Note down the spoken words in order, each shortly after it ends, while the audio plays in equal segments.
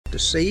to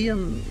sea,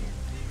 and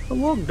I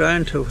walked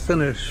down to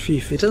within a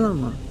few feet of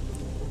them, and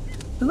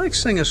the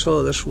next thing I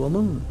saw this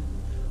woman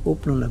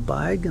opening a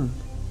bag and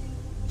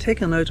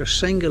taking out a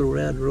single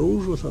red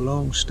rose with a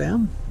long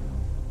stem.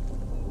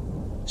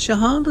 She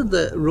handed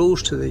the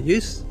rose to the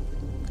youth,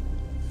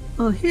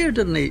 and here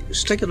didn't he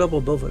stick it up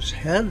above his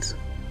head.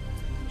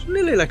 It's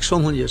nearly like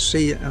someone you'd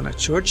see in a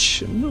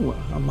church, a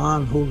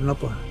man holding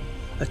up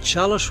a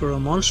chalice for a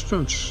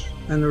monstrance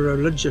in a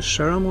religious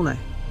ceremony.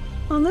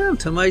 And then,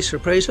 to my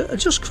surprise, I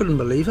just couldn't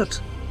believe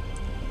it.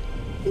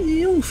 The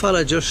young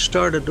fella just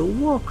started to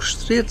walk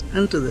straight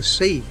into the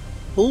sea,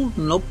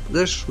 holding up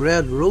this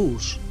red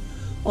rose,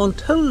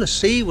 until the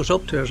sea was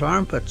up to his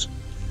armpits.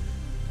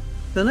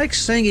 The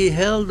next thing, he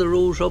held the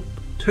rose up,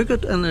 took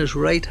it in his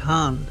right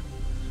hand,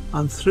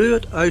 and threw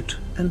it out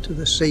into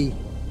the sea.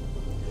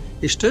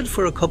 He stood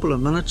for a couple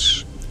of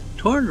minutes,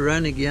 turned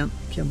around again,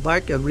 came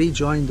back and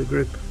rejoined the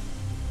group.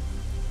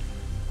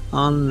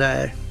 And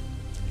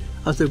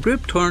as the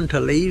group turned to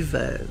leave,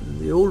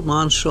 the old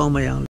man saw me and